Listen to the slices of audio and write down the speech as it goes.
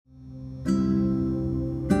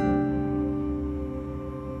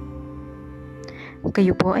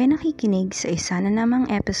Kayo po ay nakikinig sa isa na namang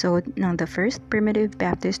episode ng The First Primitive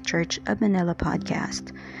Baptist Church of Manila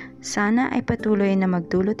podcast. Sana ay patuloy na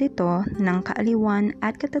magdulot ito ng kaaliwan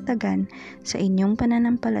at katatagan sa inyong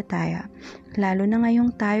pananampalataya, lalo na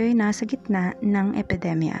ngayong tayo ay nasa gitna ng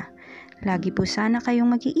epidemya. Lagi po sana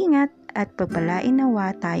kayong mag-iingat at pagpalain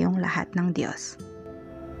nawa tayong lahat ng Diyos.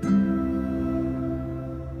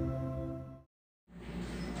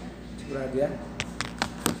 Sigurado yan?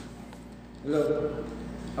 Hello.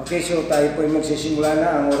 Okay, so tayo po ay magsisimula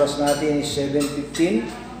na. Ang oras natin is 7:15.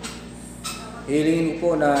 Hilingin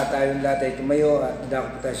po na tayong lahat ay tumayo at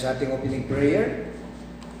dadako po tayo sa ating opening prayer.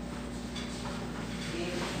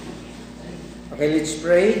 Okay, let's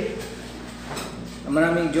pray.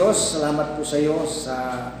 Maraming Diyos, salamat po sa iyo sa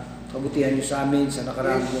kabutihan niyo sa amin sa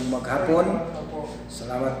nakaraang maghapon.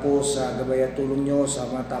 Salamat po sa gabay at tulong niyo sa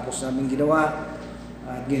matapos namin ginawa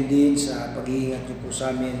at ganyan din sa pag-iingat niyo po sa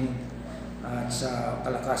amin at sa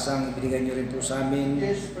kalakasang ibinigay niyo rin po sa amin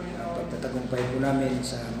at pagtatagumpay po namin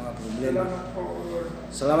sa mga problema.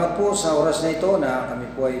 Salamat po sa oras na ito na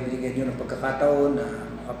kami po ay binigyan niyo ng pagkakataon na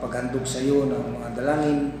makapaghandog sa iyo ng mga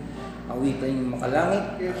dalangin, awitin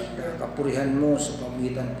makalangit at kapurihan mo sa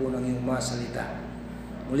pamagitan po ng iyong mga salita.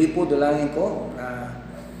 Muli po dalangin ko na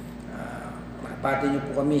marapati niyo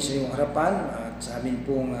po kami sa iyong harapan at sa amin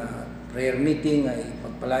pong prayer meeting ay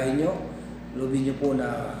pagpalain niyo. Lubin niyo po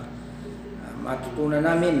na matutunan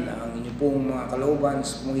namin ang inyong pong mga kalooban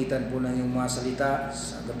sa pamagitan po ng iyong mga salita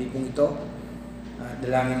sa gabi pong ito.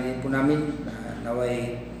 Dalangin din po namin na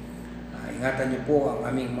naway ingatan niyo po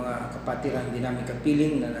ang aming mga kapatid ang hindi namin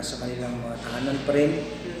kapiling na nasa kanilang mga tahanan pa rin.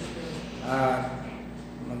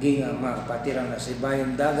 Maging ang mga kapatid ang nasa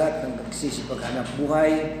ibayong dagat ng nagsisipaghanap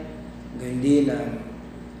buhay. Gayun din ang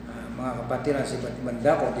mga kapatid ang sa iba't ibang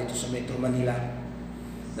dako dito sa Metro Manila.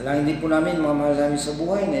 Dalangin din po namin mga mahal namin sa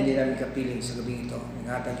buhay na hindi namin kapiling sa gabing ito.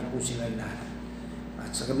 Ingatan niyo po sila lahat.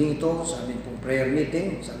 At sa gabing ito, sa amin pong prayer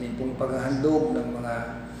meeting, sa amin pong paghahandog ng mga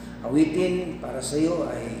awitin para sa iyo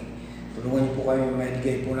ay tulungan niyo po kami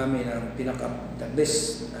maibigay po namin ang pinaka-the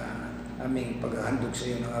best na aming paghahandog sa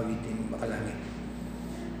iyo ng awitin makalangit.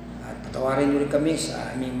 At patawarin niyo rin kami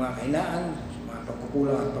sa aming mga kahinaan, mga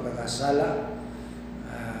pagkukulang at pagkakasala.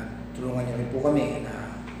 Tulungan niyo rin po kami na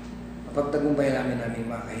mapagtagumpay namin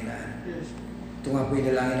aming mga kahinaan. Ito nga po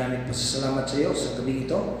idalangin namin pasasalamat sa iyo sa gabi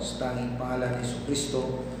ito, sa tanging pangalan ni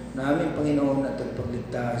Jesucristo na aming Panginoon at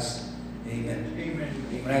tagapagligtas. Amen. Amen.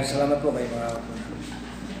 Maraming salamat po kayo mga kapatid.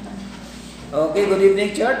 Okay, good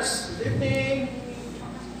evening church. Good evening.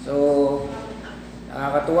 So,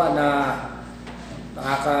 nakakatuwa na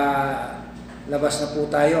nakakalabas na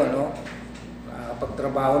po tayo, no?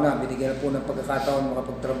 Nakakapagtrabaho na, binigyan na po ng pagkakataon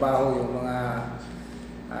makapagtrabaho yung mga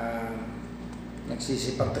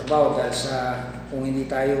nagsisipagtrabaho dahil sa kung hindi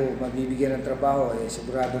tayo mabibigyan ng trabaho,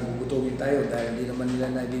 siguradong gugutumin tayo dahil hindi naman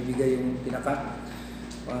nila naibibigay yung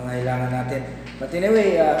pangangailangan natin. But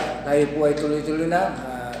anyway, tayo po ay tuloy-tuloy na.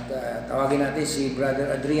 Tawagin natin si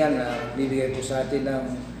Brother Adrian na bibigay po sa atin ng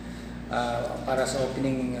para sa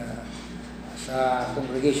opening sa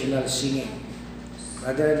congregational singing.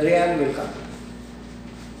 Brother Adrian, welcome.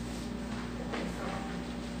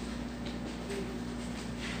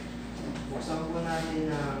 Buksan po natin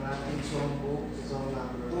ang ating songbook, song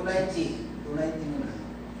number 290 muna.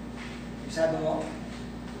 Sabi mo?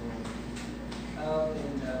 Out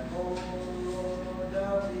in the cold,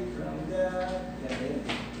 away from God.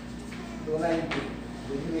 290.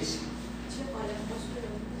 Good news.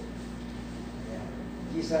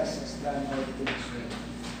 Jesus has done all things well.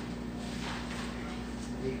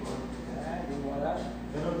 Hindi mo alam?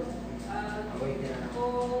 Pero, away ka na.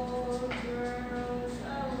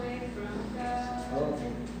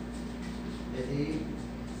 Okay. Ready?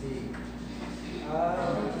 See.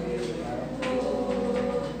 Away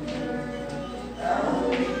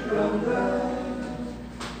from God,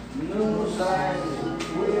 no sign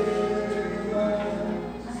will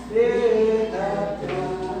stay at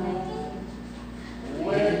home.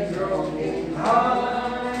 When broken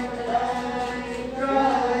heart, I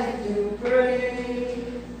try to pray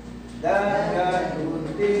that God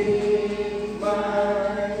would take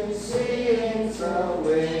my sins away.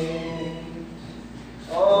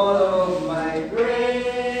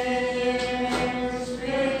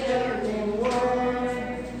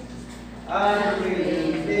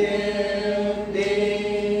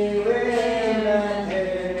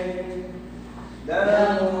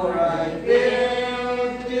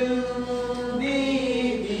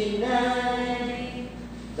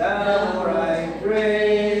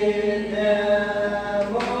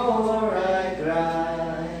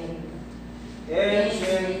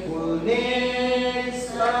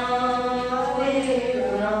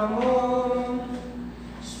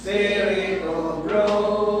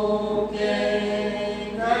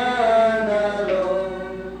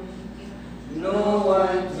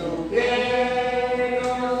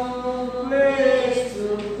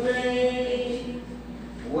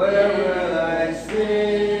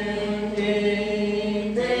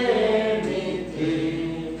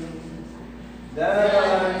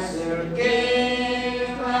 answer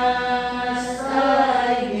came as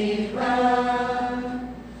I gave up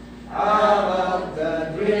about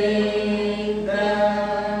the drink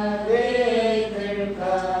that later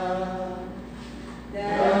come.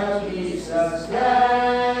 That Jesus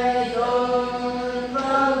died on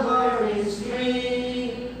Calvary's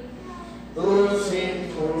tree to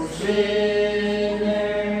sinful sinners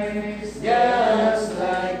just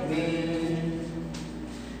like me.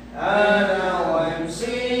 And now I'm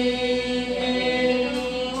singing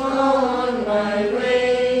on my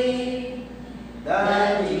way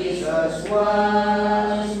that Jesus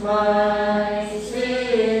washed my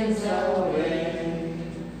sins away.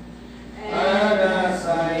 And as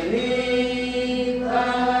I live,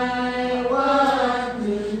 I want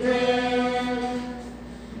to tell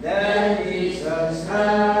that Jesus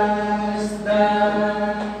has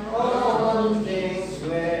done all things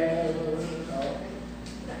well.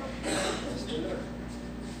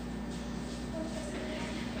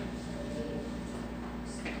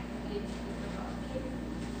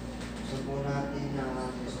 So po natin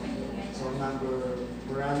ang song number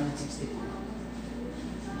 462.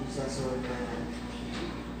 Jesus or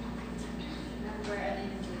 462.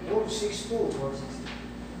 462.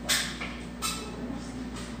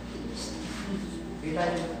 Kita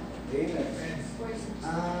niyo. Amen.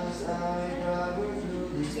 As I travel through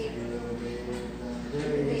this world,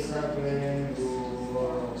 there is a friend who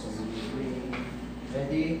walks with me.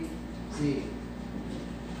 Ready? See.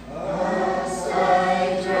 As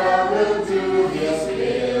I travel through this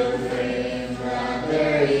pilgrim,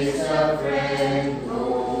 there is a friend who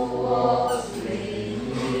walks with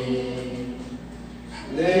me.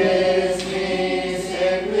 Leads me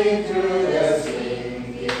safely through the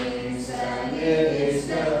sinking sand. It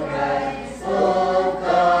is the price of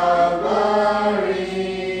Calvary.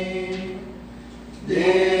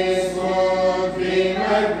 This would be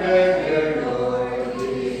my prayer, Lord,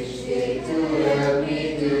 each day to help me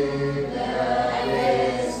do the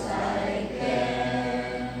best I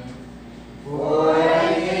can. For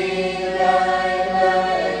I need thy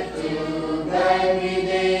light to guide me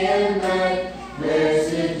day and night.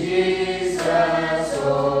 Blessed Jesus,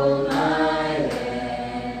 hold my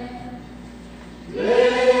hand.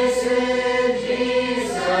 Blessed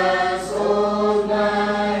Jesus, hold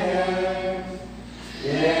my hand.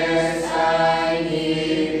 Yes, I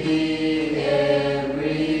need thee.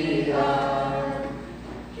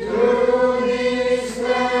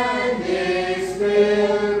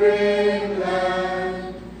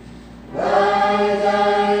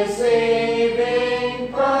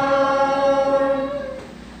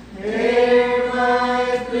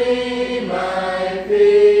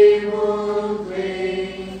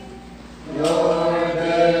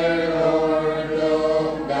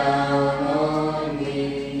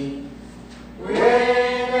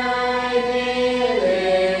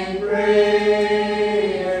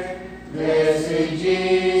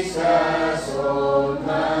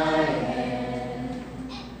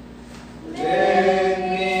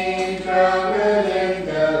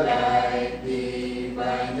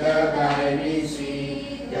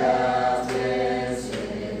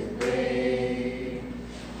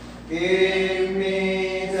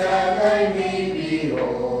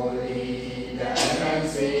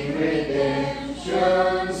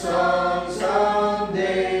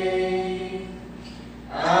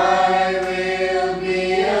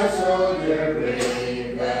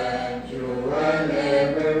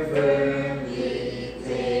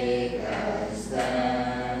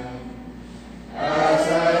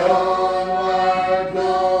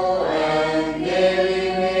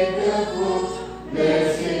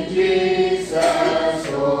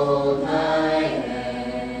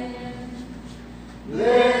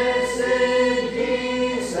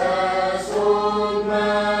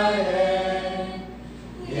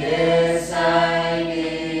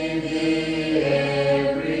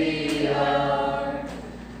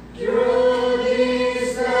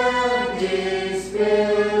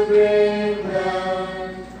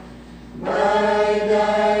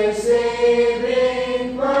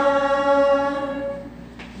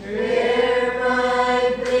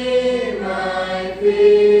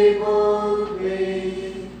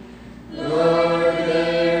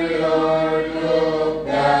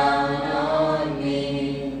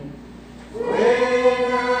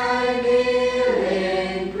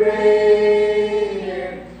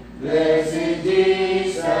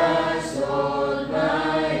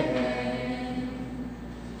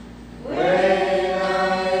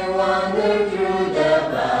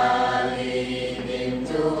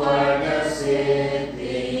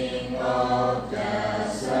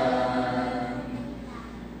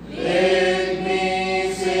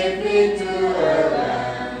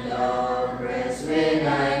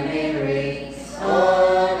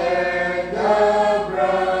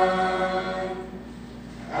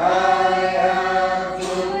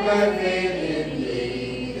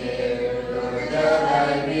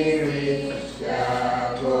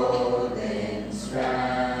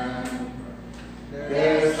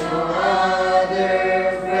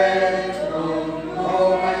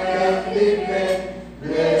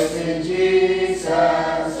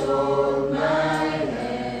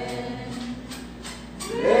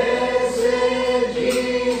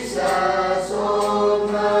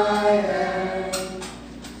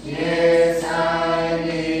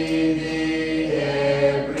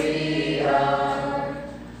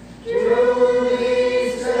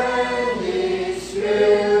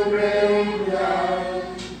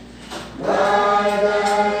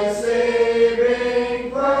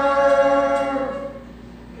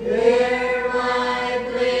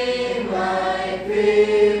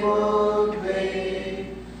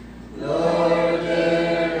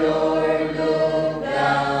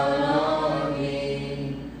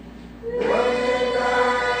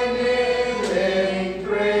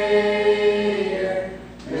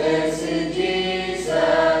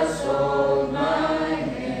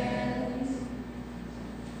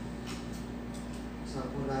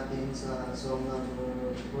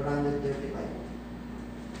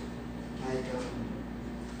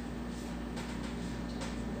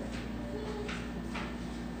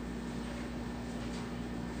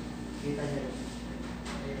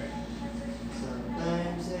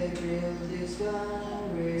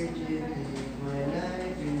 discouraged and live my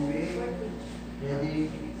life in vain.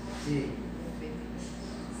 Ready? See.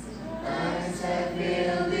 Sometimes I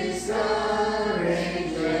feel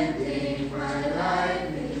discouraged and think my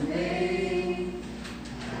life in vain.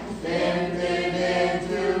 I'm tempted then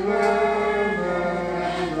to murmur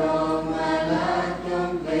and all my life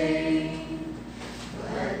complain.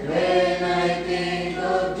 But when I think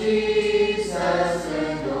of Jesus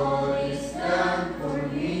and all He's done for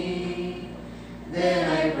me, then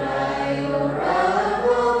I cry, oh Rock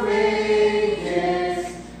of Ages,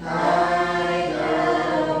 hide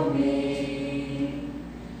thou me.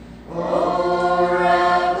 Oh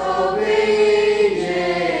Rock of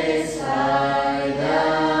Ages, hide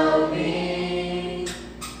thou me.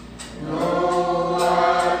 No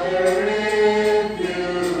other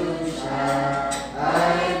refuge have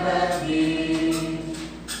I but thee.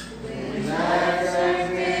 When nights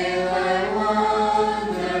are pale, I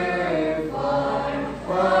wander far,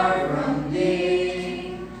 far from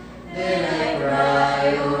thee. Then I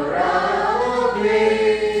cry, O Rock of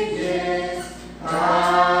Ages,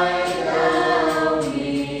 hide thou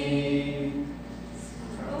me.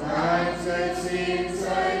 Sometimes it seems I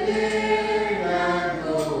dare not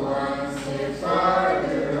go one step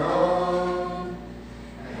farther on.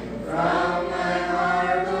 And from my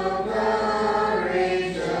heart, O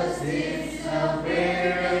courage, justice now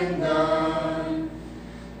fair and done.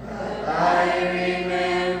 But I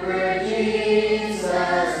remember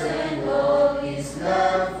Jesus and all His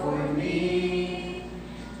love for me.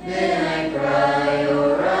 Then I cry,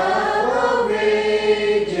 O Rock of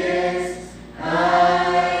Ages,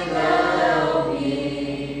 hide thou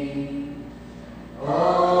me. O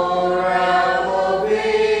Rock of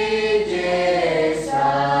Ages,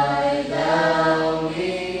 hide thou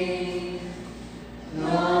me.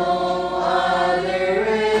 No other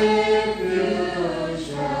refuge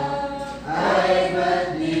have I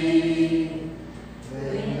but thee.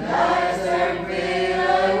 When nights are pale,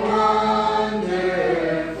 I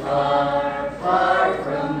wander far, far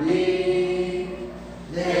from thee.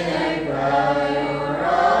 Then I cry, O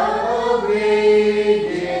Rock of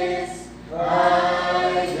Ages,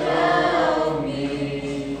 hide thou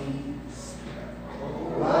me.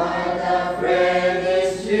 What a friend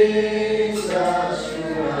is Jesus,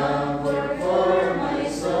 sure work for my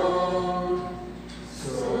soul.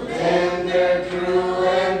 So tender, true,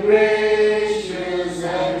 and gracious,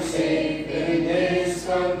 and safe in His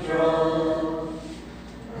control.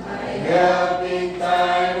 My help in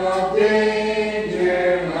time of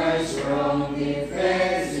danger, my strong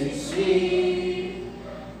defense is He.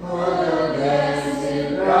 Oh, the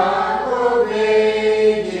blessed Rock of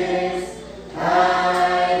Ages,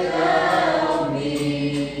 hide thou me.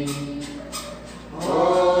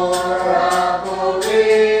 Oh, Rock of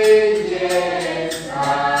Ages,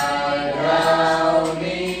 hide thou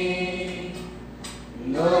me.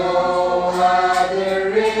 No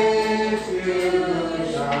other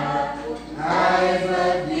refuge have I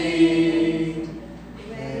but thee.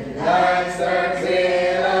 When nights are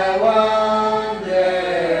pale, I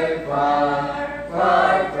wander far,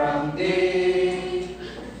 far from thee.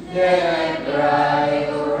 Then I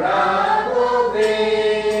cry, O Rock of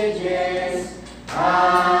Ages,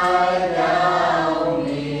 hide thou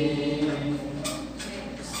me.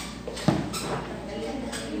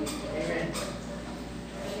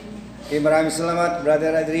 Okay, maraming salamat,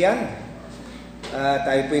 Brother Adrian.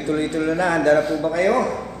 Tayo po tuloy-tuloy na. Handa na po ba kayo?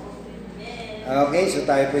 Okay, so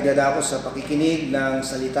tayo po dadako sa pakikinig ng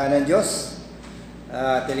salita ng Diyos.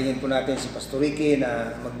 Tilingin po natin si Pastor Ricky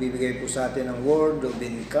na magbibigay po sa atin ng word of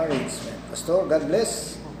encouragement. Pastor, God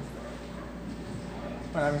bless.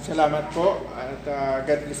 Maraming salamat po at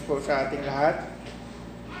God bless po sa ating lahat.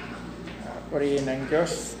 Purihin ng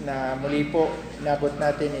Diyos na muli po inabot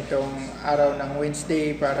natin itong araw ng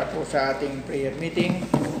Wednesday para po sa ating prayer meeting.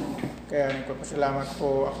 Kaya nagpapasalamat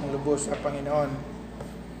po akong lubos sa Panginoon.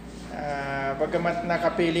 Bagamat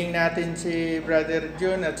nakapiling natin si Brother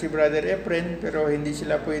June at si Brother Efren, pero hindi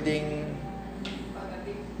sila pwedeng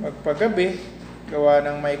magpagabi gawa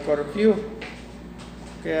ng may curfew.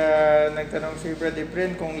 Kaya nagtanong si Brother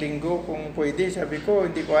Efren kung linggo, kung pwede. Sabi ko,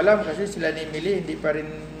 hindi ko alam kasi sila ni Mili, hindi pa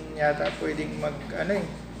rin yata pwedeng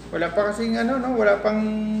wala pa kasing wala pang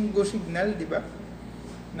go signal, di ba?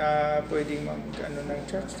 Na pwedeng ng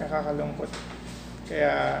church, nakakalungkot.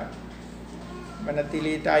 Kaya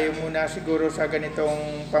manatili tayo muna siguro sa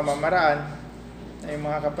ganitong pamamaraan ay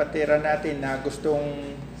mga kapatiran natin na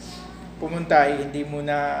gustong pumunta ay hindi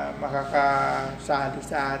muna makakasali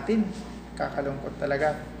sa atin. Kakalungkot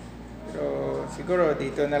talaga. Pero siguro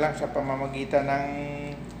dito na lang sa pamamagitan ng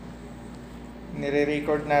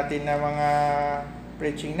nire-record natin na mga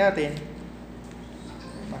preaching natin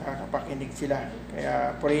napakinig sila.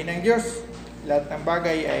 Kaya purihin ng Diyos, lahat ng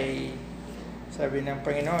bagay ay sabi ng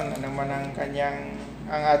Panginoon, ano man ang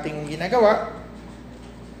ating ginagawa,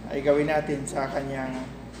 ay gawin natin sa kanyang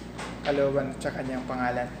kalooban at sa kanyang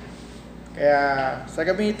pangalan. Kaya sa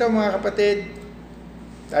gabi ito mga kapatid,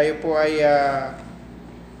 tayo po ay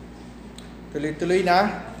tuloy-tuloy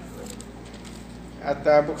na at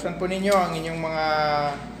buksan po ninyo ang inyong mga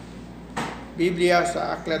Biblia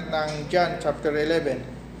sa aklat ng John chapter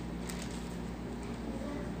 11.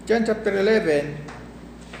 John chapter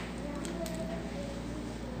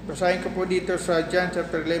 11, basahin ko po dito sa John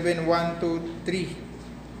chapter 11, 1 to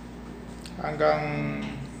 3 hanggang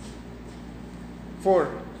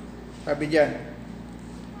 4. Sabi diyan,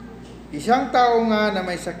 isang tao nga na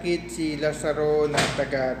may sakit si Lazaro na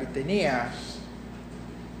taga Betania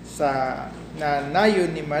na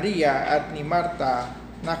nayon ni Maria at ni Marta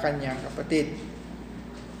na kanyang kapatid.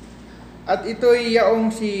 At ito'y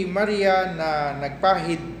yaong si Maria na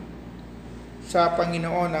nagpahid sa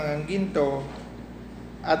Panginoon ng angginto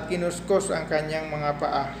at kinuskos ang kanyang mga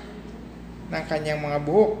paa ng kanyang mga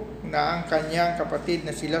buhok na ang kanyang kapatid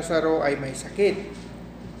na si Lazaro ay may sakit.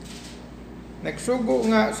 Nagsugo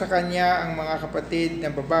nga sa kanya ang mga kapatid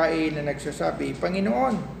na babae na nagsasabi,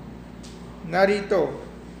 Panginoon, narito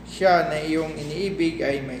siya na iyong iniibig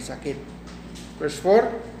ay may sakit. Verse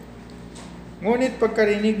 4, ngunit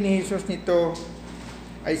pagkarinig ni Jesus nito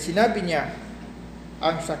ay sinabi niya,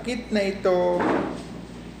 ang sakit na ito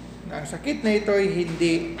ay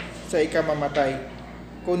hindi sa ikamamatay,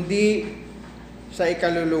 kundi sa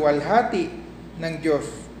ikaluluwalhati ng Diyos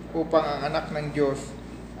upang ang anak ng Diyos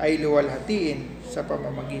ay luwalhatiin sa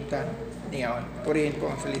pamamagitan niyaon. Purihin po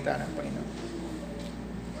ang salita ng Panginoon.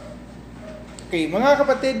 Okay, mga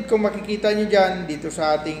kapatid, kung makikita nyo dyan dito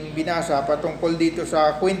sa ating binasa patungkol dito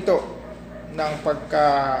sa kwento ng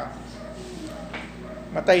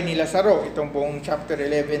matay ni Lazaro, itong buong chapter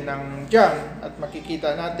 11 ng John, at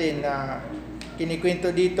makikita natin na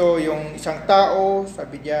kinikwento dito yung isang tao,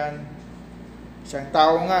 sabi diyan, isang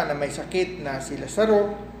tao nga na may sakit na si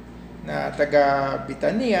Lazaro na taga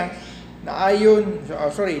Betania na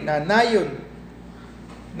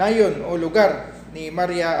nayon o lugar ni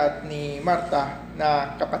Maria at ni Marta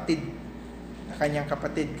na kanyang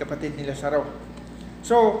kapatid ni Lazaro.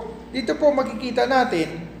 So, dito po makikita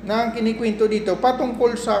natin na ang kinikwento dito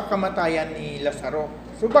patungkol sa kamatayan ni Lazaro.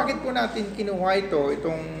 So, bakit po natin kinuha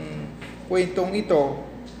itong kwentong ito?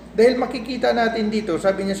 Dahil makikita natin dito,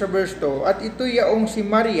 sabi niya sa verse 2, at ito yaong si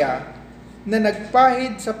Maria na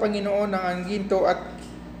nagpahid sa Panginoon ng angginto at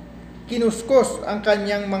kinuskos ang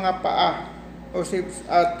kanyang mga paa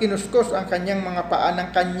at kinuskos ang kanyang mga paa ng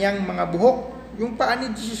kanyang mga buhok. Yung paa ni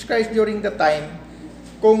Jesus Christ during the time,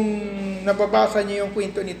 kung nababasa niyo yung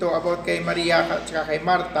kwento nito about kay Maria at saka kay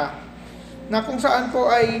Marta, na kung saan po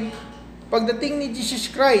ay pagdating ni Jesus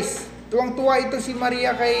Christ, tuwang-tuwa ito si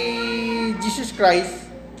Maria kay Jesus Christ,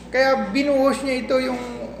 kaya binuhos niya ito yung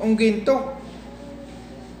ungginto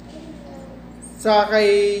sa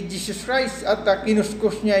kay Jesus Christ at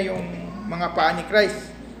kinuskus niya yung mga paa ni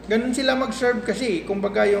Christ. Ganun sila mag-serve kasi,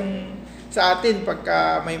 kumbaga yung sa atin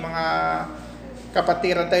pagka may mga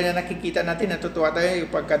kapatiran tayo na nakikita natin, natutuwa tayo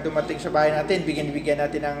pagka dumating sa bahay natin, bigyan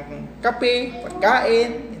natin ng kape,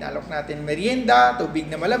 pagkain, inalok natin merienda, tubig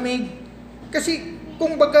na malamig. Kasi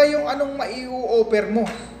kumbaga yung anong mai-offer mo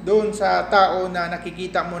doon sa tao na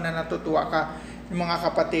nakikita mo na natutuwa ka, yung mga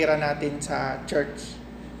kapatiran natin sa church.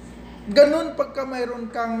 Ganun pagka mayroon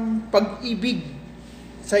kang pag-ibig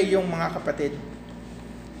sa iyong mga kapatid.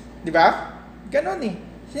 Di ba? Ganun eh.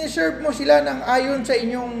 Siniserve mo sila ng ayon sa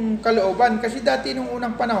inyong kalooban. Kasi dati nung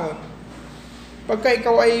unang panahon, pagka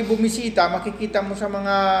ikaw ay bumisita, makikita mo sa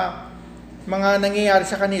mga nangyayari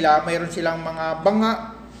sa kanila, mayroon silang mga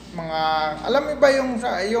banga, alam mo ba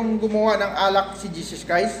yung gumawa ng alak si Jesus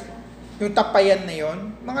Christ? Yung tapayan na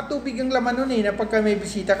yon, mga tubig ang laman nun eh, na pagka may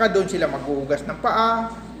bisita ka, doon sila maghuhugas ng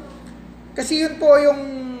paa. Kasi yun po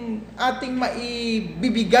yung ating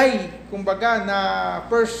maibibigay, kumbaga, na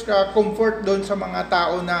first comfort doon sa mga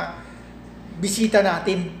tao na bisita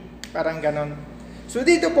natin. Parang ganon. So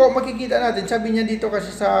dito po, makikita natin, sabi niya dito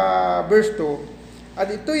kasi sa verse 2, at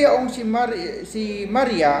ito yaong si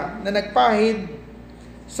Maria na nagpahid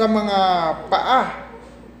sa mga paa,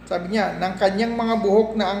 sabi niya, ng kanyang mga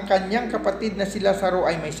buhok na ang kanyang kapatid na si Lazaro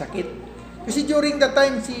ay may sakit. Kasi during the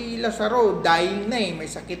time, si Lazaro dying na eh, may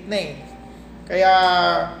sakit na eh. Kaya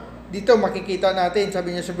dito makikita natin,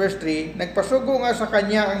 sabi niya sa verse 3, nagpasugo nga sa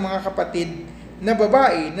kanya ang mga kapatid na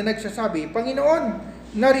babae na nagsasabi, Panginoon,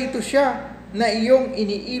 narito siya na iyong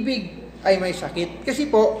iniibig ay may sakit. Kasi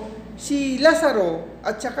po, si Lazaro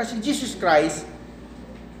at saka si Jesus Christ,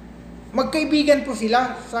 magkaibigan po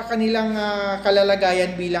sila sa kanilang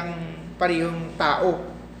kalalagayan bilang parehong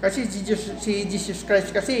tao. Kasi si Jesus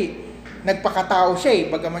Christ kasi nagpakatao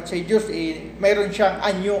siya bagamat siya Diyos mayroon siyang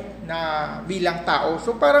anyo na bilang tao.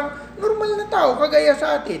 So parang normal na tao kagaya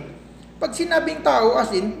sa atin. Pag sinabing tao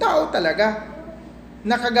as in tao talaga.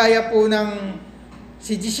 Nakagaya po ng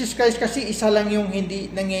si Jesus Christ kasi isa lang yung hindi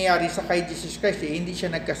nangyayari sa kay Jesus Christ hindi siya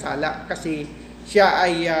nagkasala kasi siya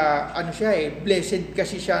ay blessed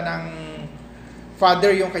kasi siya ng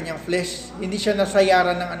Father yung kanyang flesh. Hindi siya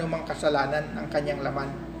nasayaran ng anumang kasalanan ng kanyang laman.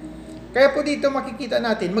 Kaya po dito makikita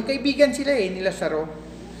natin, magkaibigan sila ni Lazaro.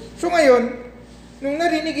 So ngayon, nung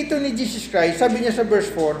narinig ito ni Jesus Christ, sabi niya sa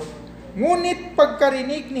verse 4, ngunit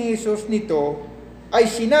pagkarinig ni Jesus nito,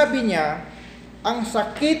 ay sinabi niya, ang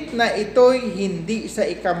sakit na ito'y hindi sa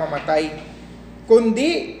ikamamatay,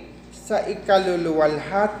 kundi sa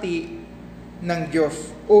ikaluluwalhati ng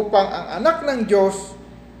Diyos, upang ang anak ng Diyos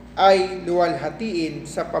ay luwalhatiin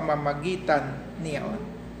sa pamamagitan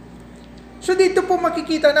niyaon. So dito po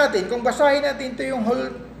makikita natin, kung basahin natin ito yung whole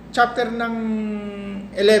chapter ng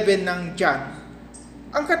 11 ng John,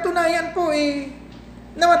 ang katunayan po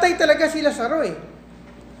namatay talaga si Lazaro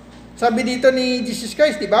Sabi dito ni Jesus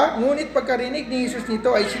Christ, di ba? Ngunit pagkarinig ni Jesus nito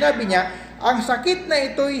ay sinabi niya, ang sakit na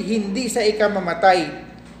ito'y hindi sa ikamamatay,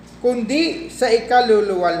 kundi sa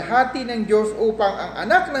ikaluluwalhati ng Diyos upang ang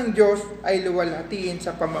anak ng Diyos ay luwalhatiin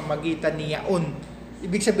sa pamamagitan niyaon.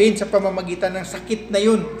 Ibig sabihin sa pamamagitan ng sakit na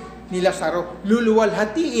yun ni Lazaro,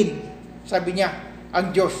 luluwalhatiin, sabi niya,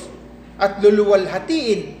 ang Diyos. At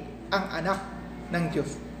luluwalhatiin ang anak ng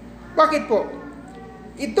Diyos. Bakit po?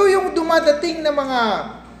 Ito yung dumadating na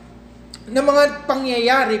mga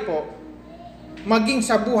pangyayari po, maging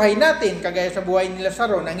sa buhay natin, kagaya sa buhay ni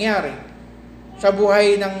Lazaro, nangyari. Sa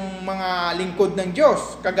buhay ng mga lingkod ng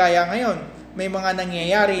Diyos, kagaya ngayon, may mga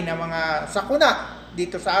nangyayari na mga sakuna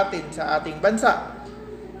dito sa atin, sa ating bansa.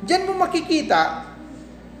 Diyan mo makikita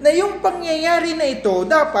na yung pangyayari na ito,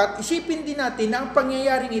 dapat isipin din natin na ang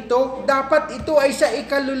pangyayaring ito, dapat ito ay sa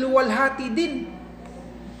ikaluluwalhati din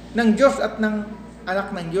ng Diyos at ng anak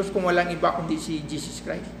ng Diyos, kung walang iba kundi si Jesus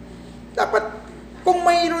Christ. Dapat, kung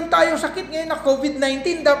mayroon tayong sakit ngayon na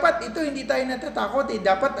COVID-19, dapat ito hindi tayo natatakot.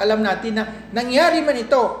 Dapat alam natin na nangyari man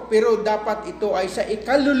ito, pero dapat ito ay sa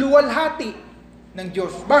ikaluluwalhati ng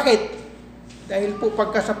Diyos. Bakit? Dahil po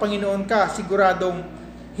pagka sa Panginoon ka, siguradong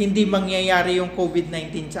hindi mangyayari yung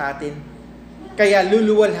COVID-19 sa atin. Kaya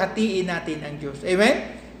luluwalhatiin natin ang Diyos.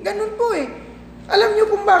 Amen? Ganun po Alam nyo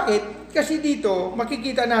kung bakit? Kasi dito,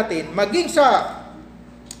 makikita natin, maging sa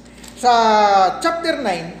chapter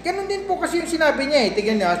 9, ganun din po kasi yung sinabi niya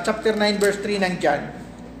Tingnan nyo, chapter 9 verse 3 ng John.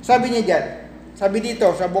 Sabi niya dyan, sabi dito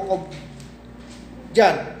sa book of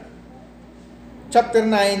John, chapter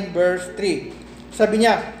 9 verse 3. Sabi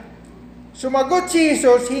niya, sumagot si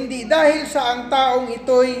Jesus, hindi dahil sa ang taong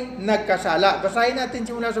ito'y nagkasala. Basahin natin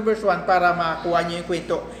simula sa verse 1 para makakuha niyo yung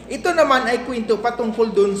kwento. Ito naman ay kwento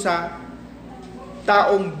patungkol dun sa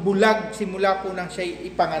taong bulag simula po nang siya'y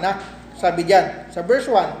ipanganak. Sabi diyan, sa verse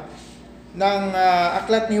 1 ng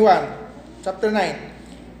aklat ni Juan, chapter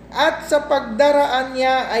 9. At sa pagdaraan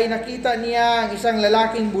niya ay nakita niya ang isang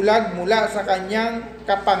lalaking bulag mula sa kanyang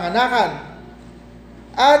kapanganakan.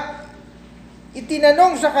 At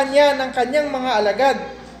itinanong sa kanya ng kanyang mga alagad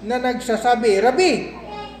na nagsasabi, Rabi,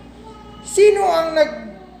 sino ang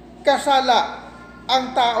nagkasala,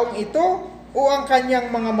 ang taong ito o ang kanyang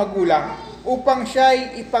mga magulang upang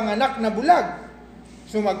siya'y ipanganak na bulag?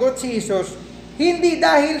 Sumagot si Jesus, hindi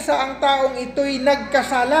dahil sa ang taong ito'y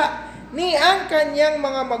nagkasala, ni ang kanyang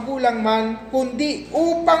mga magulang man, kundi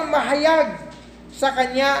upang mahayag sa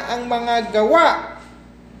kanya ang mga gawa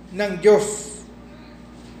ng Diyos.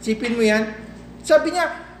 Sipin mo yan? Sabi niya,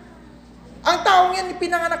 ang taong yan,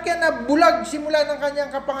 ipinanganak yan na bulag, simula ng kanyang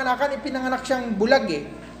kapanganakan, ipinanganak siyang bulag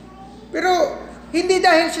Pero, hindi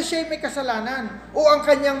dahil siya may kasalanan, o ang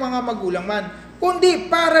kanyang mga magulang man, kundi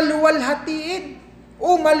para luwalhatiin,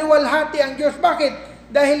 o maluwalhati ang Diyos. Bakit?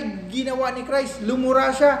 Dahil ginawa ni Christ, lumura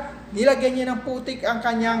siya, nilagyan niya ng putik ang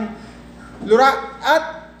kanyang lura,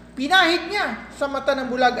 at pinahid niya sa mata ng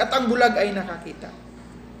bulag, at ang bulag ay nakakita.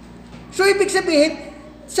 So, ibig sabihin,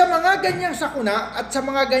 sa mga ganyang sakuna at sa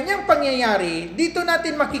mga ganyang pangyayari, dito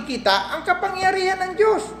natin makikita ang kapangyarihan ng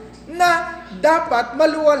Diyos na dapat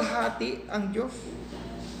maluwalhati ang Diyos.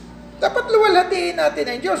 Dapat luwalhatiin natin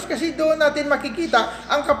ang Diyos kasi doon natin makikita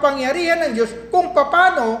ang kapangyarihan ng Diyos kung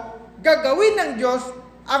paano gagawin ng Diyos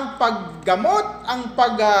ang paggamot, ang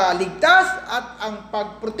pagligtas at ang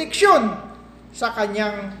pagproteksyon sa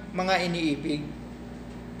kanyang mga iniibig.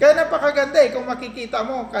 Kaya napakaganda kung makikita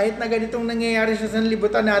mo, kahit na ganitong nangyayari sa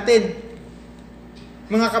sanlibutan natin.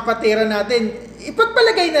 mga kapatiran natin,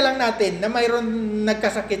 ipagpalagay na lang natin na mayroon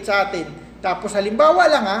nagkasakit sa atin. Tapos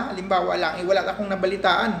halimbawa lang, wala akong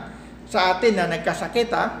nabalitaan sa atin na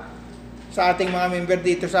nagkasakit sa ating mga member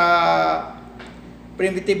dito sa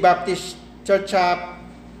Primitive Baptist Church sa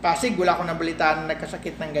Pasig, wala akong nabalitaan na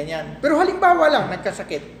nagkasakit ng ganyan. Pero halimbawa lang,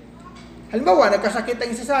 nagkasakit. Halimbawa, nagkasakit ang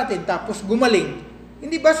isa sa atin, tapos gumaling.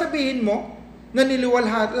 Hindi ba sabihin mo na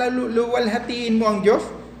niluwalhatiin mo ang Diyos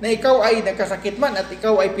na ikaw ay nagkasakit man at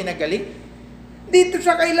ikaw ay pinagaling? Dito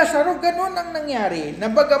sa kay Lazaro, ganun ang nangyari. Na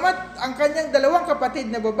bagamat ang kanyang dalawang kapatid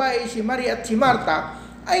na babae, si Maria at si Marta,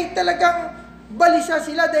 ay talagang balisa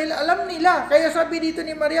sila dahil alam nila. Kaya sabi dito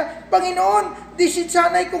ni Maria, Panginoon, disit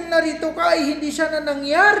sana'y kung narito ka ay hindi sana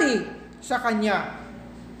nangyari sa kanya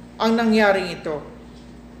ang nangyaring ito.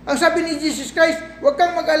 Ang sabi ni Jesus Christ, huwag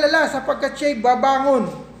kang mag-alala sapagkat siya'y babangon.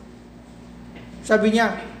 Sabi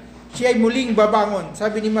niya, siya'y muling babangon.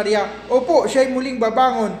 Sabi ni Maria, opo, siya'y muling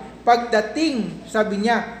babangon pagdating, sabi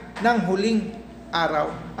niya, ng huling araw.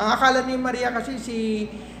 Ang akala ni Maria kasi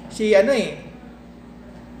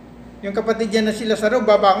yung kapatid niya na si Lazaro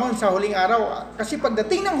babangon sa huling araw. Kasi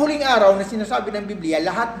pagdating ng huling araw na sinasabi ng Biblia,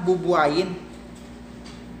 lahat bubuhayin.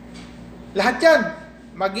 Lahat yan.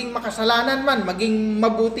 Maging makasalanan man, maging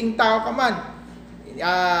mabuting tao ka man,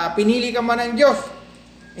 pinili ka man ng Diyos,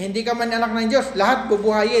 hindi ka man anak ng Diyos, lahat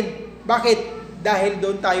bubuhayin. Bakit? Dahil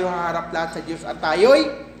doon tayo haharap lahat sa Diyos at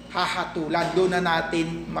tayo'y hahatulan. Doon na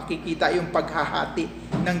natin makikita yung paghahati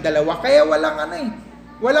ng dalawa. Kaya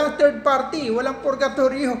walang third party, walang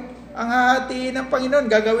purgatorio. Ang hahatiin ng Panginoon,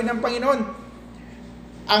 gagawin ng Panginoon.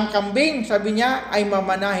 Ang kambing, sabi niya, ay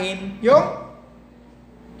mamanahin yung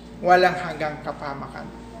walang hanggang kapamakan.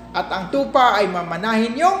 At ang tupa ay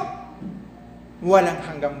mamanahin yung walang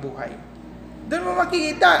hanggang buhay. Doon mo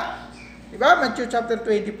makikita. Diba? Matthew chapter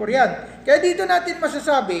 24 yan. Kaya dito natin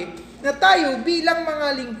masasabi na tayo bilang mga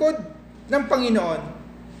lingkod ng Panginoon,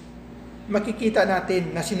 makikita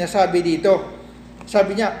natin na sinasabi dito.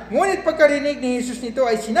 Sabi niya, ngunit pagkarinig ni Jesus nito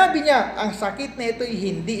ay sinabi niya, ang sakit na ito ay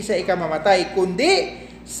hindi sa ikamamatay, kundi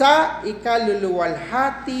sa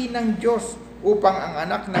ikaluluwalhati ng Diyos, upang ang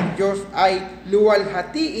anak ng Diyos ay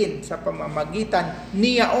luwalhatiin sa pamamagitan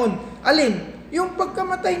niyaon. Alin? Yung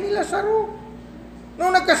pagkamatay ni Lazaro.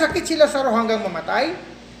 Nung nagkasakit si Lazaro hanggang mamatay,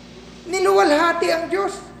 niluwalhati ang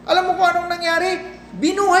Diyos. Alam mo kung anong nangyari?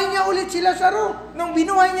 Binuhay niya ulit si Lazaro. Nung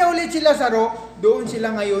binuhay niya ulit si Lazaro, doon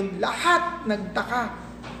sila ngayon lahat nagtaka.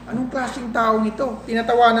 Anong klaseng taong ito?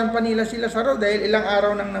 Tinatawanan pa nila si Lazaro dahil ilang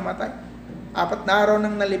araw nang namatay. 4 na araw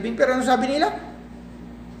nang nalibing. Pero ano sabi nila?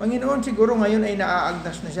 Panginoon, siguro ngayon ay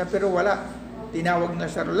naaagnas na siya, pero wala. Tinawag na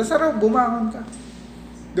Lazaro, Lazaro, bumangon ka.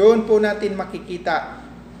 Doon po natin makikita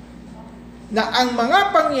na ang mga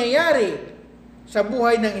pangyayari sa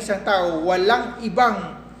buhay ng isang tao, walang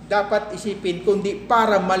ibang dapat isipin, kundi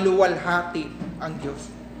para maluwalhati ang Diyos.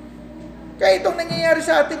 Kaya itong nangyayari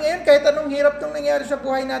sa atin ngayon, kahit anong hirap itong nangyayari sa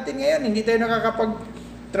buhay natin ngayon, hindi tayo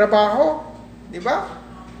nakakapagtrabaho, di ba?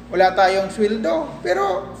 Wala tayong sweldo,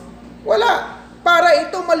 pero wala. Para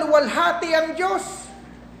ito maluwalhati ang Diyos.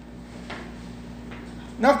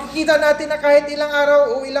 Nakikita natin na kahit ilang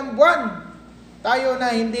araw o ilang buwan, tayo na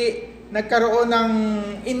hindi nagkaroon ng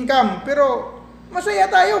income, pero masaya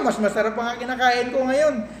tayo. Mas masarap ang kinakain ko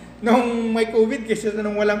ngayon nung may COVID kaysa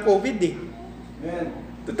nung walang COVID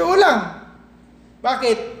Totoo lang.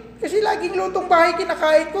 Bakit? Kasi laging lutong bahay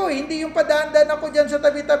kinakain ko. Hindi yung padaan-daan ako dyan sa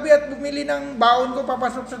tabi-tabi at bumili ng baon ko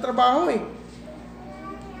papasok sa trabaho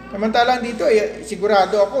Samantalang dito,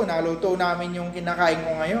 sigurado ako, naluto namin yung kinakain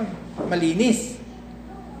ko ngayon. Malinis.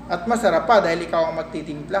 At masarap pa dahil ikaw ang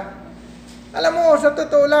magtitimpla. Alam mo, sa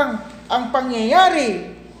totoo lang, ang pangyayari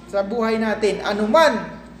sa buhay natin,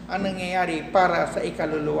 anuman ang nangyayari para sa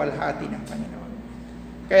ikaluluwalhati ng Panginoon.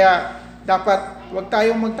 Kaya, dapat huwag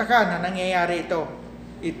tayong magtaka na nangyayari ito.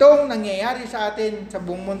 Itong nangyayari sa atin sa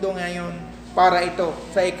buong mundo ngayon para ito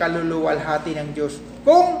sa ikaluluwalhati ng Diyos.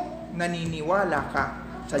 Kung naniniwala ka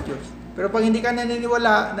sa Diyos. Pero pag hindi ka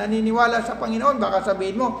naniniwala sa Panginoon, baka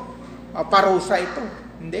sabihin mo, parusa ito.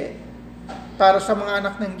 Hindi. Para sa mga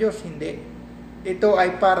anak ng Diyos, hindi. Ito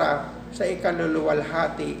ay para sa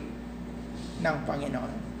ikaluluwalhati ng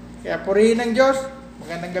Panginoon. Kaya purihin ng Diyos.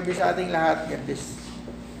 Magandang gabi sa ating lahat. God bless.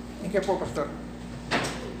 Thank you po, Pastor.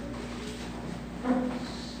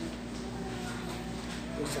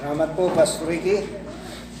 Salamat po, Pastor Ricky.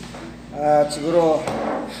 At siguro,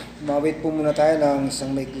 mawit po muna tayo ng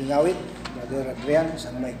isang maikling awit. Brother Adrian,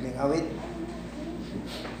 isang maikling awit.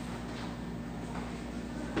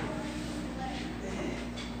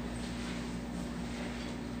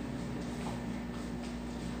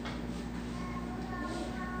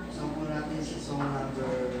 Saan po natin sa song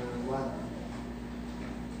number 1?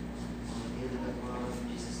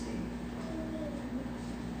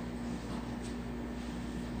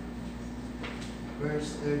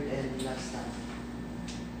 verse 3 and last time.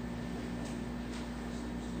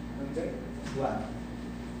 Okay. 1.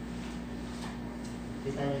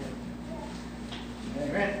 Kita niyo.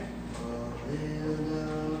 Amen. In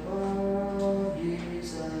the power of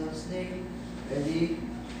Jesus' name. Ready?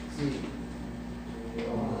 See.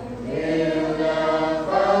 In the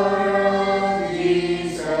power of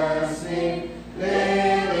Jesus' name,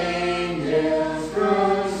 let angels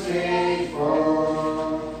prostrate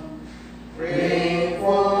fall. Bring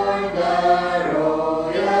forth the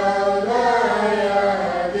royal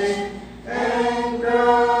diadem and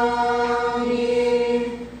crown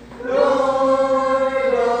him Lord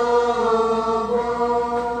of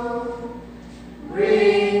all.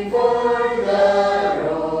 Bring forth the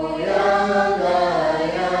royal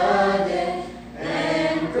diadem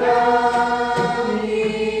and crown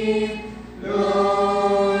him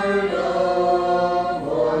Lord of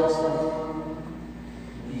all.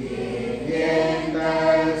 The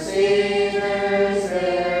Gentile sinners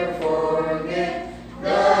therefore get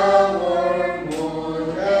the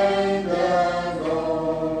wormwood and the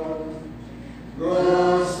gall.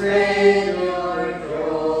 Go spread your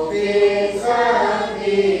trophies at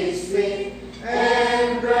his feet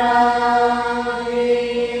and crown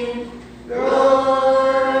him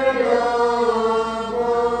Lord of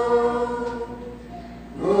all.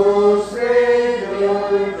 Go spread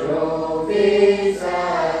your trophies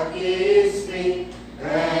at his feet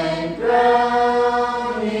and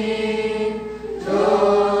crown him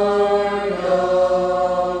Lord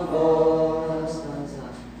of all. Stanza.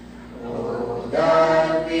 Oh,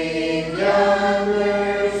 that with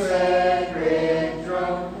yonder sacred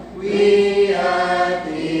throne we at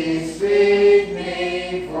his feet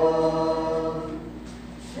may fall.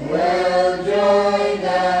 Well join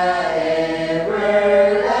the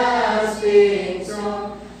everlasting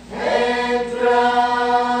song and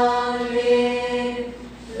crown him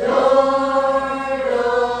Lord of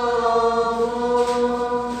all.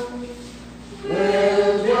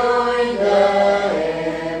 We'll join the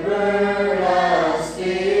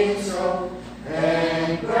everlasting song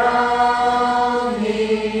and crown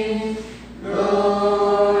him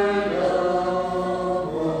Lord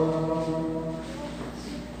of all.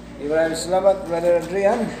 Maraming salamat, Brother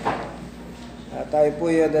Adrian. Tayo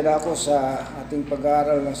po ay dadako sa ating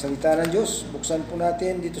pag-aaral ng salita ng Diyos. Buksan po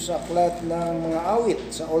natin dito sa aklat ng mga awit.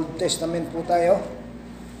 Sa Old Testament po tayo.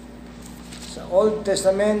 Sa Old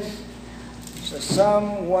Testament, sa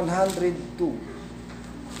Psalm 102.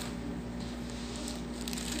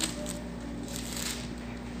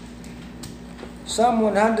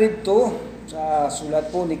 Psalm 102, sa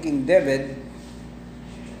sulat po ni King David,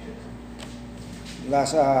 mula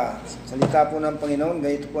sa salita po ng Panginoon,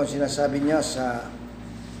 ganito po ang sinasabi niya sa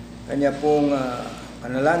kanya pong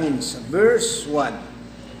panalangin sa verse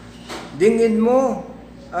 1. Dingin mo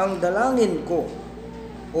ang dalangin ko,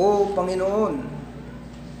 O Panginoon,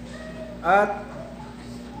 at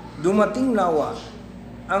dumating nawa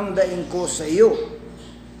ang daing ko sa iyo.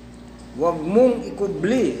 Huwag mong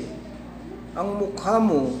ikubli ang mukha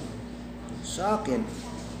mo sa akin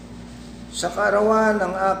sa kaarawan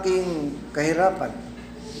ng aking kahirapan.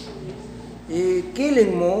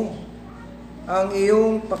 Ikiling mo ang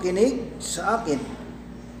iyong pakinig sa akin.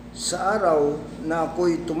 Sa araw na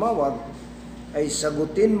ako'y tumawag, ay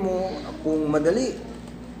sagutin mo akong madali,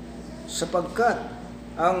 sapagkat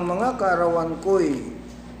ang mga kaarawan ko'y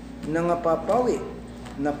nangapapawi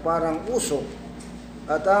na parang usok,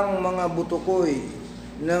 at ang mga buto ko'y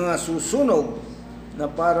nangasusunog na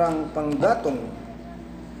parang panggatong.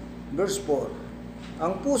 Verse 4,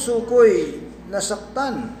 ang puso ko'y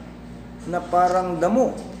nasaktan na parang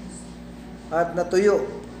damo at natuyo,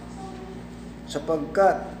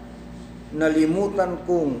 sapagkat nalimutan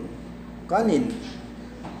kong kanin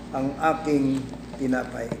ang aking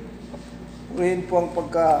tinapay. Ngayon po ang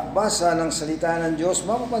pagkabasa ng salita ng Diyos,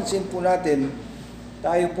 mapapansin po natin,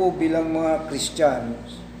 tayo po bilang mga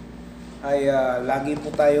Kristiyanos ay lagi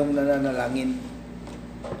po tayong nananalangin.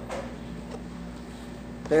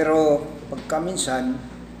 Pero pagkaminsan,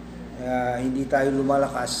 hindi tayo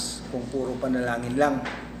lumalakas kung puro panalangin lang.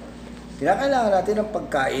 Kinakailangan natin ng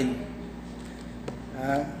pagkain.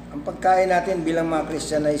 Ang pagkain natin bilang mga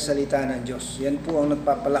Kristiyan ay salita ng Diyos. Yan po ang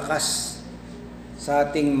nagpapalakas sa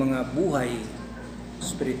ating mga buhay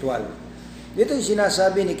spiritual. Dito yung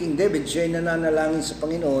sinasabi ni King David, siya ay nananalangin sa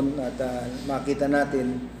Panginoon at makita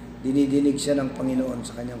natin, dinidinig siya ng Panginoon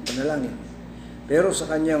sa kanyang panalangin. Pero sa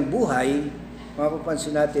kanyang buhay,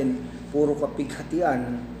 mapapansin natin, puro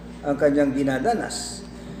kapighatian ang kanyang dinadanas.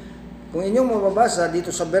 Kung inyong mababasa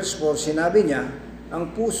dito sa verse 4, sinabi niya,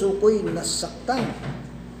 ang puso ko'y nasaktan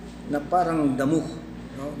na parang damo.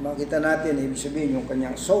 No? Makita natin, ibig sabihin yung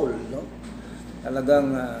kanyang soul, no?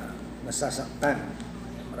 Talagang nasasaktan.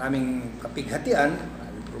 Maraming kapighatian,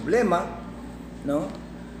 maraming problema, no?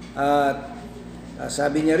 At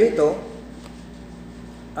sabi niya rito,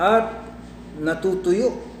 at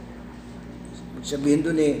natutuyo. Sabihin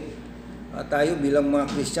doon tayo bilang mga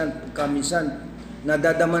Christian, minsan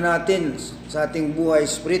nadadama natin sa ating buhay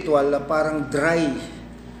spiritual na parang dry,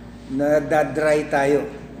 nadadry tayo,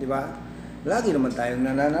 di ba? Lagi naman tayong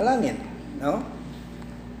nananalangin, no?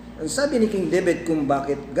 Ang sabi ni King David kung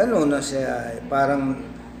bakit gano'n na siya, parang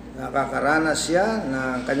nakakaranas siya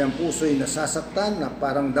na kanyang puso'y nasasaktan, na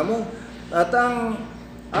parang damo,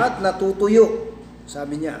 at natutuyo,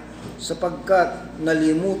 sabi niya, sapagkat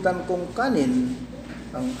nalimutan kong kanin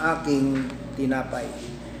ang aking tinapay.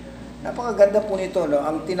 Napakaganda po nito, no?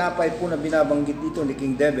 Ang tinapay po na binabanggit dito ni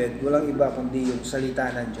King David, walang iba kundi yung salita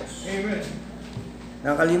ng Diyos. Amen.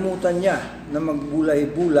 Nakalimutan niya na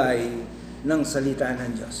magbulay-bulay ng salita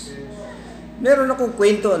ng Diyos. Meron akong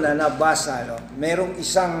kwento na nabasa, no? Merong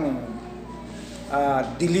isang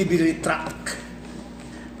delivery truck.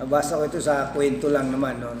 Nabasa ko ito sa kwento lang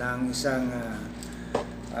naman, no? Ng isang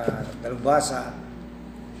dalubhasa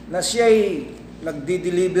na siya'y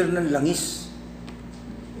nagdi-deliver ng langis.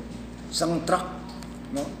 Isang truck,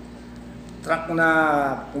 no? Truck na,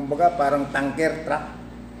 kumbaga, parang tanker truck.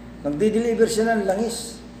 Nagdi-deliver siya ng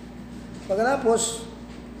langis. Pagkatapos,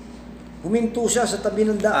 huminto siya sa tabi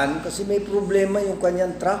ng daan kasi may problema yung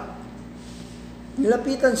kanyang truck.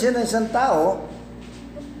 Nilapitan siya ng isang tao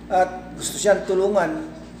at gusto siyang tulungan.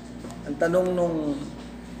 Ang tanong nung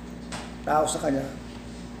tao sa kanya,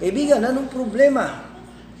 kaibigan, anong problema?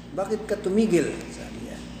 Bakit ka tumigil? Sabi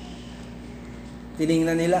niya.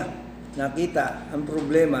 Tiningnan nila. Nakita, ang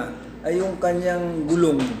problema ay yung kanyang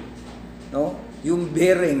gulong, no? Yung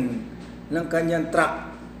bearing ng kanyang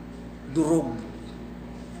truck, durog.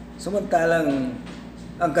 Samantalang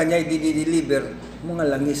ang kanya'y dideliver, mga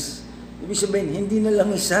langis. Ibig sabihin, hindi na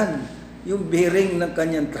langisan yung bearing ng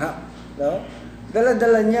kanyang truck. No?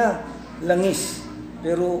 Dala-dala niya langis,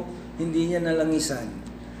 pero hindi niya nalangisan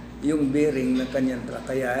yung bearing ng kanyang truck.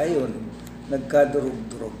 Kaya ayun,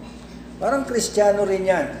 nagkadurog-durog. Parang Kristiyano rin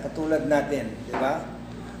yan, katulad natin, di ba?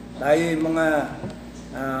 Tayo yung mga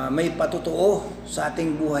may patutuo sa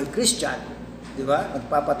ating buhay Christian, di ba?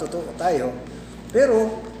 Nagpapatutuo tayo.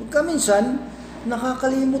 Pero minsan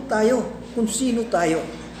nakakalimot tayo kung sino tayo.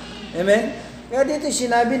 Amen? Kaya dito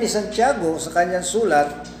sinabi ni Santiago sa kanyang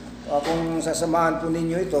sulat, kung sasamahan po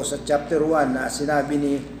ninyo ito sa chapter 1 na sinabi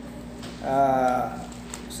ni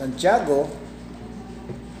Santiago,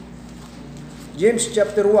 James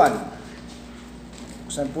chapter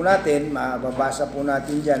 1. Saan po natin, mababasa po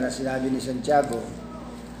natin dyan na sinabi ni Santiago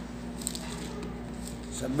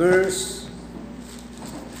sa verse,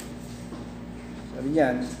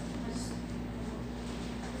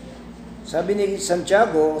 sabi ni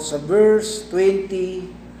Santiago sa verse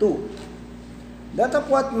 22,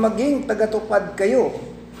 datapwat maging tagatupad kayo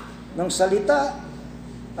ng salita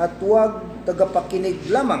at huwag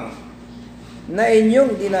tagapakinig lamang na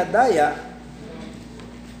inyong dinadaya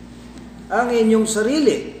ang inyong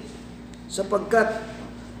sarili, sapagkat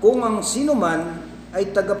kung ang sinuman ay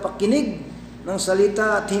tagapakinig ng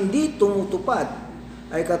salita at hindi tumutupad,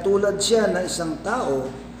 ay katulad siya ng isang tao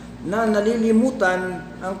na nalilimutan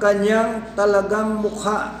ang kanyang talagang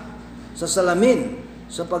mukha sa salamin,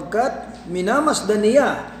 sapagkat minamasdan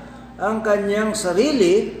niya ang kanyang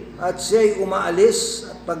sarili at siya'y umaalis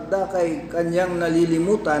at pagdakay kanyang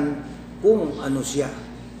nalilimutan kung ano siya.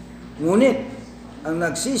 Ngunit ang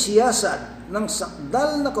nagsisiyasat ng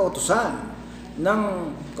sakdal na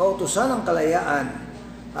kautusan ng kalayaan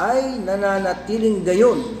ay nananatiling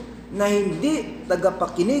gayon na hindi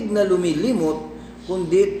tagapakinig na lumilimot,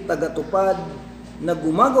 kundi tagatupad na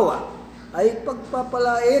gumagawa, ay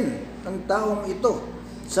pagpapalain ang taong ito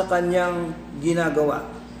sa kanyang ginagawa.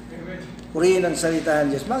 Purihin ang salita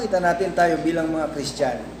ng Diyos. Makita natin tayo bilang mga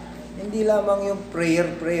Kristiyano. Hindi lamang yung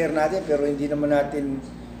prayer natin, pero hindi naman natin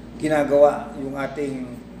ginagawa yung ating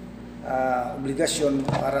obligasyon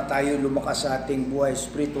para tayo lumakas sa ating buhay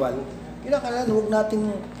spiritual. Kinakailangan huwag nating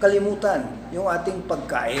kalimutan yung ating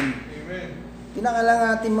pagkain. Amen. Kinakailangan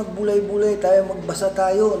natin magbulay-bulay tayo, magbasa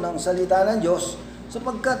tayo ng salita ng Diyos,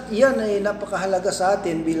 sapagkat yan ay napakahalaga sa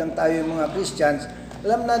atin bilang tayo yung mga Christians.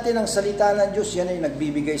 Alam natin ang salita ng Diyos, yan ay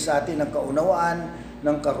nagbibigay sa atin ng kaunawaan,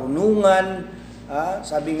 ng karunungan.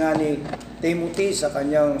 Sabi nga ni Timothy sa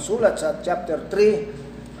kanyang sulat sa chapter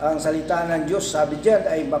 3, ang salita ng Diyos, sabi diyan,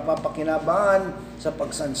 ay mapapakinabangan sa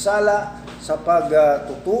pagsansala, sa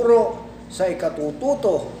pagtuturo, sa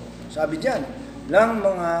ikatututo, sabi diyan, ng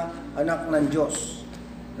mga anak ng Diyos.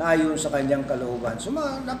 na ayon sa kanyang kalooban. So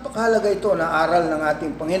napakahalaga ito na aral ng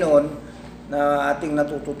ating Panginoon na ating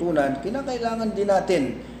natututunan. Kinakailangan din natin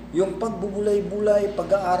yung pagbubulay-bulay,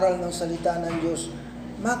 pag-aaral ng salita ng Diyos.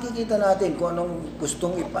 Makikita natin kung anong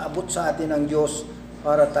gustong ipaabot sa atin ng Diyos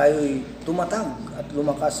para tayo'y tumatag at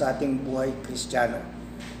lumakas sa ating buhay Kristiyano.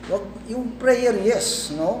 Yung prayer,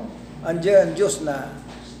 yes, no? Andiyan ang Diyos na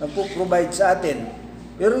nagpo-provide sa atin.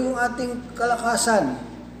 Pero yung ating kalakasan,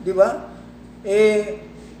 di ba?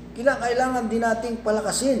 Kinakailangan din nating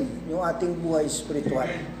palakasin yung ating buhay spiritual.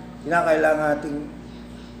 Kinakailangan nating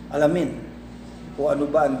alamin kung ano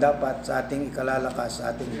ba ang dapat sa ating ikalalakas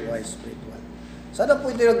sa ating buhay spiritual. Sana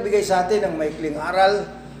po ito nagbigay sa atin ng maikling aral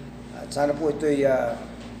at sana po ito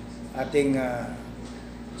ating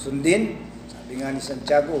sundin. Sabi nga ni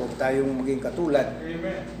Santiago, huwag tayong maging katulad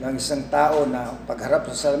ng isang tao na pagharap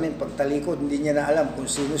sa salamin, pagtalikod, hindi niya na alam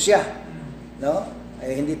kung sino siya. No?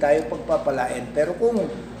 Hindi tayo pagpapalain. Pero kung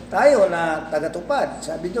tayo na tagatupad,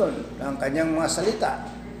 sabi doon, ng kanyang mga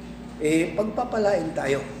salita, pagpapalain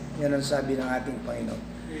tayo. Yan ang sabi ng ating Panginoon.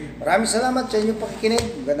 Maraming salamat sa inyong pakikinig.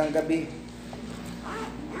 Magandang gabi.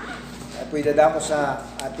 At po idadako sa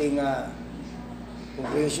ating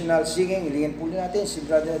congregational singing. Ilingin po natin si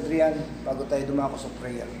Brother Adrian bago tayo dumako sa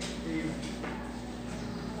prayer.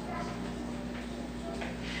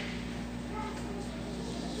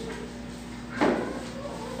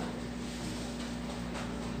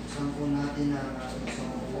 Buksan po natin ang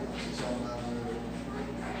song number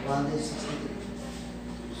 163.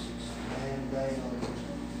 I am thine, O Lord.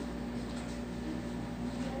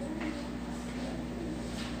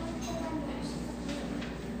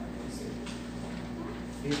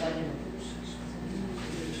 Kita niyo.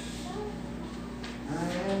 I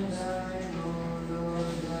am thine, O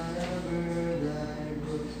Lord, thy ever thy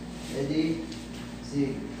good. Ready?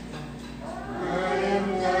 Sing. I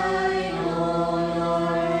am thine, O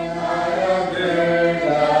Lord, thy ever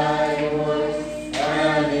thy voice,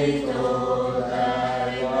 and it all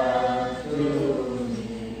thy was to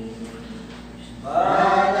me.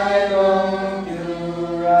 But I long to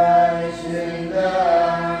rise in the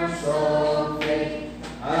arms of faith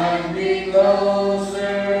and be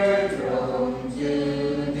closer drawn to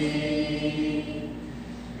thee.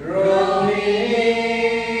 Draw me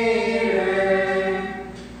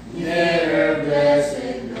nearer,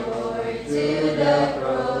 blessed Lord, to the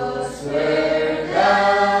cross where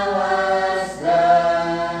thou hast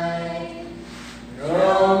died.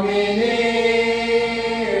 Draw me nearer,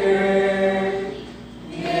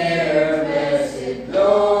 blessed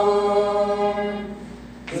Lord,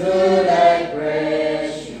 to thy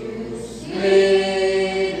precious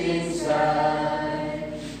living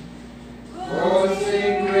side.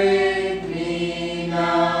 Consecrate me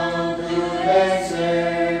now to thy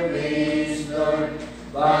service, Lord,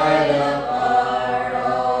 by the power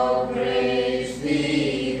of grace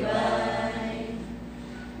divine.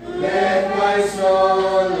 Let my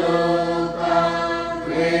soul look up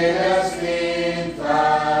with a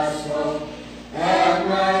steadfast hope, and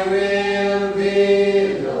my will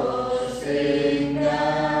be lost in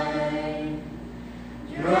thine.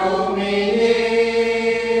 Draw me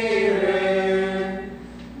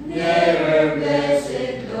nearer,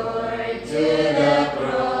 blessed Lord, to the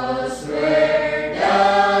cross where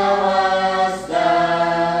thou hast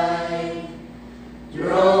died.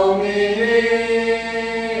 Draw me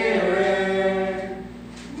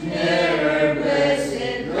nearer,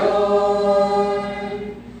 blessed Lord,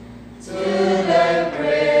 to thy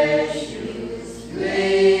precious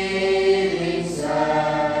living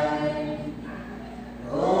side.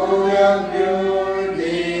 Oh, the pure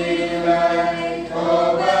delight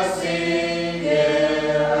of a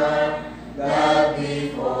single heart that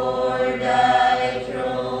before thy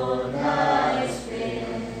throne I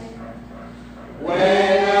spend.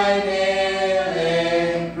 When I kneel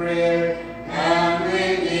in prayer and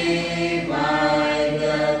relieve my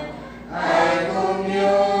God, I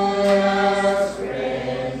commune as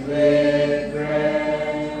friend with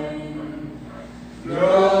friend.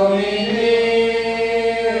 Draw me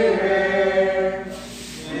nearer,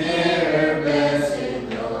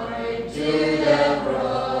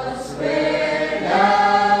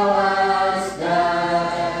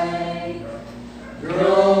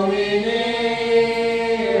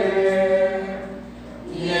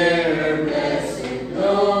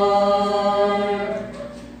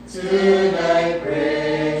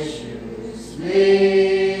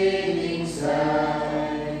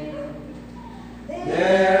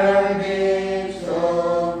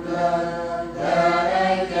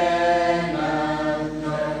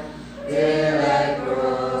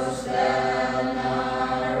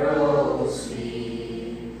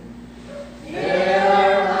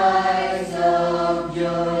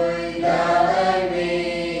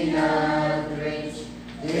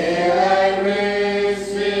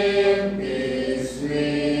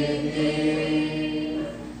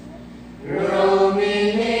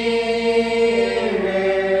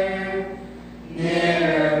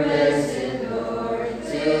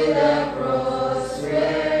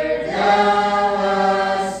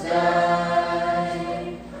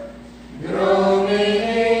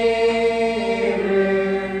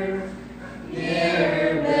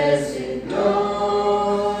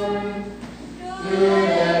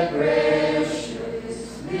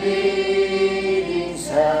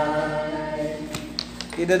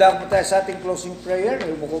 Magdadako po tayo sa ating closing prayer.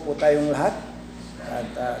 Umuko po tayong lahat.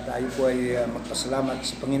 At tayo po ay magpasalamat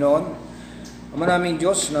sa Panginoon. Ama naming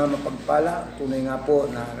Diyos na mapagpala, tunay nga po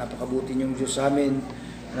na napakabuti niyong Diyos sa amin,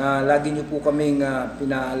 na lagi niyo po kaming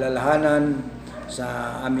pinaalalahanan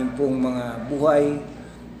sa aming pong mga buhay,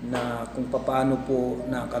 na kung paano po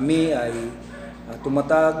na kami ay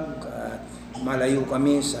tumatag at malayo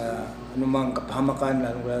kami sa anumang kapahamakan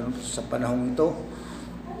lalo sa panahong ito,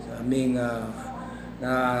 sa aming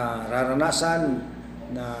nararanasan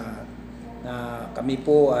na kami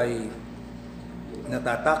po ay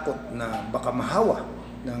natatakot na baka mahawa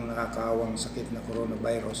ng nakakawang sakit na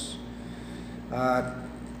coronavirus. At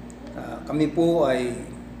kami po ay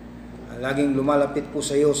laging lumalapit po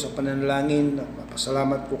sa iyo sa pananalangin.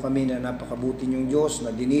 Pasalamat po kami na napakabuti niyong Diyos, na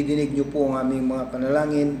dinidinig niyo po ang aming mga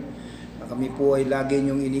panalangin, na kami po ay lagi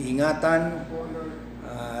niyong iniingatan,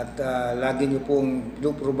 at lagi niyo pong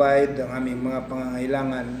provide ang aming mga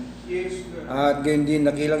pangangailangan. At gayon din,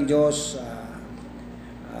 nakilang Diyos,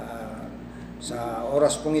 sa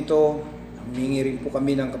oras pong ito, humingi rin po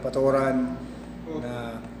kami ng kapatawaran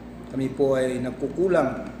na kami po ay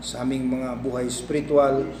nagkukulang sa aming mga buhay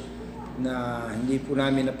spiritual, na hindi po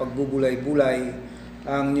namin napagbubulay-bulay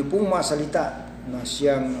ang niyo pong mga salita na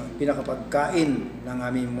siyang pinakapagkain ng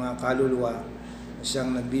aming mga kaluluwa, na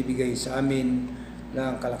siyang nagbibigay sa amin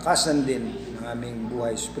ng kalakasan din ng aming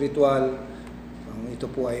buhay spiritual. Ito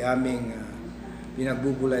po ay aming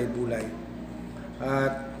pinagbubulay-bulay.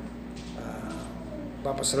 At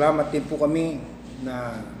papasalamat din po kami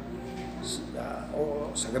na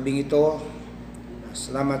sa gabing ito,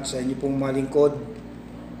 salamat sa inyo pong mga lingkod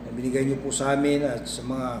na binigay niyo po sa amin at sa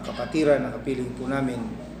mga kapatiran na kapiling po namin,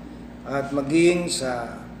 at maging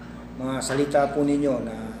sa mga salita po ninyo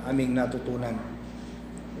na aming natutunan.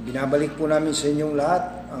 Binabalik po namin sa inyong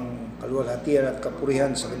lahat ang kaluwalhatian at kapurihan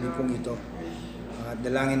sa gabi pong ito. At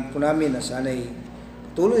dalangin po namin na sana'y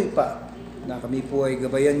patuloy pa na kami po ay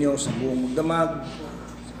gabayan nyo sa buong magdamag,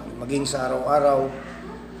 maging sa araw-araw,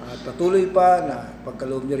 at patuloy pa na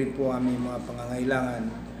pagkaloob nyo rin po aming mga pangangailangan,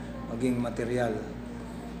 maging material.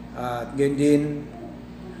 At gayon din,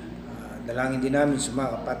 dalangin din namin sa mga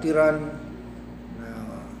kapatiran na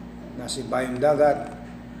nasa bayong dagat,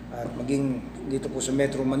 at maging dito po sa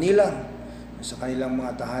Metro Manila, sa kanilang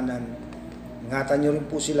mga tahanan. Ingatan nyo rin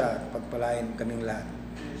po sila at pagpalain kaming lahat.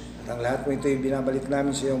 At ang lahat po ito ay binabalik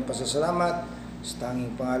namin sa iyong pasasalamat sa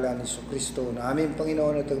tanging pangalan ni Jesucristo na aming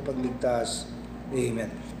Panginoon at tagapagligtas.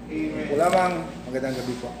 Amen. Amen. Po lamang, magandang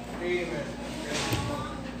gabi po. Amen.